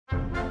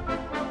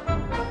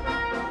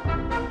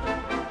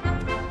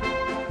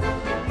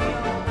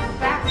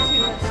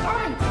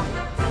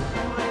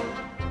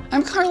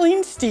I'm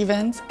Carlene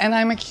Stevens, and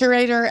I'm a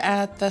curator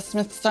at the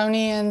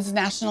Smithsonian's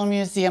National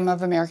Museum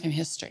of American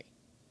History.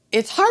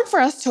 It's hard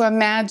for us to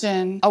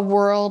imagine a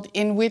world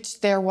in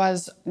which there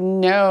was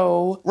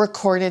no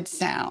recorded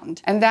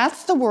sound. And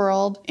that's the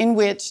world in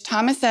which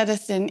Thomas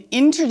Edison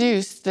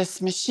introduced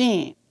this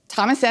machine.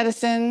 Thomas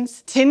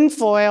Edison's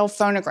Tinfoil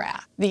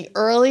Phonograph, the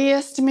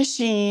earliest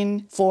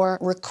machine for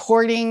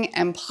recording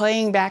and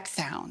playing back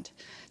sound.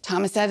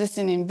 Thomas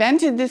Edison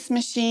invented this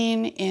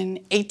machine in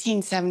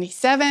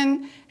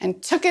 1877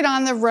 and took it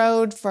on the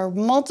road for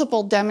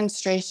multiple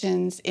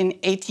demonstrations in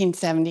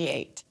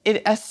 1878.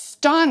 It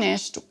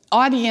astonished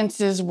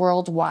audiences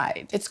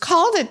worldwide. It's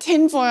called a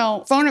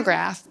tinfoil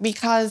phonograph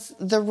because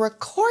the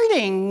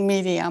recording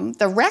medium,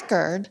 the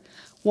record,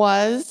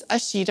 was a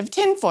sheet of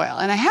tinfoil.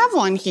 And I have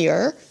one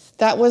here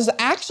that was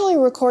actually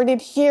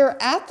recorded here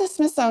at the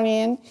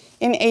Smithsonian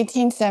in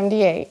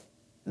 1878.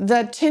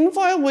 The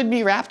tinfoil would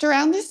be wrapped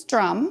around this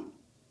drum.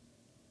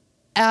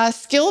 A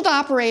skilled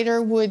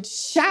operator would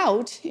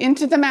shout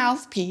into the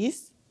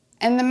mouthpiece,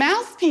 and the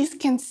mouthpiece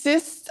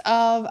consists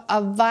of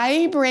a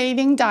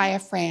vibrating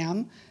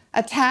diaphragm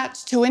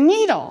attached to a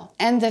needle.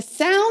 And the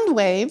sound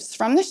waves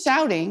from the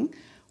shouting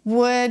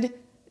would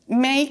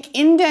make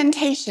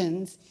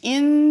indentations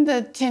in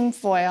the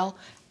tinfoil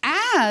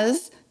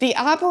as the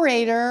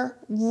operator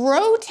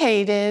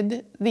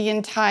rotated the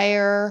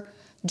entire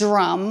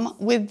drum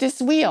with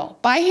this wheel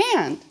by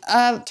hand.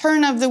 A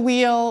turn of the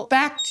wheel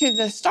back to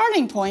the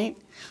starting point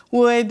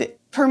would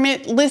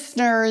permit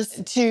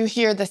listeners to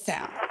hear the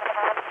sound.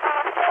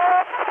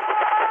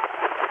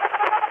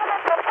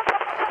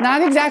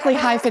 Not exactly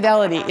high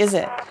fidelity, is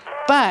it?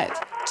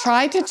 But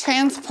try to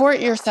transport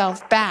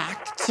yourself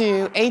back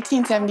to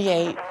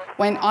 1878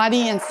 when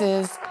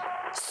audiences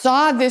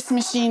saw this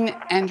machine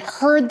and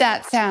heard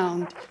that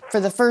sound for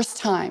the first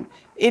time.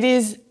 It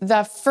is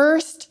the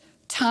first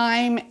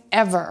time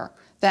ever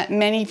that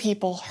many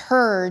people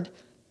heard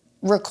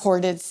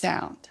recorded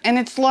sound. And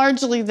it's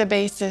largely the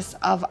basis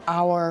of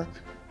our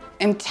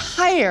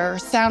entire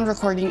sound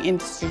recording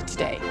industry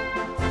today.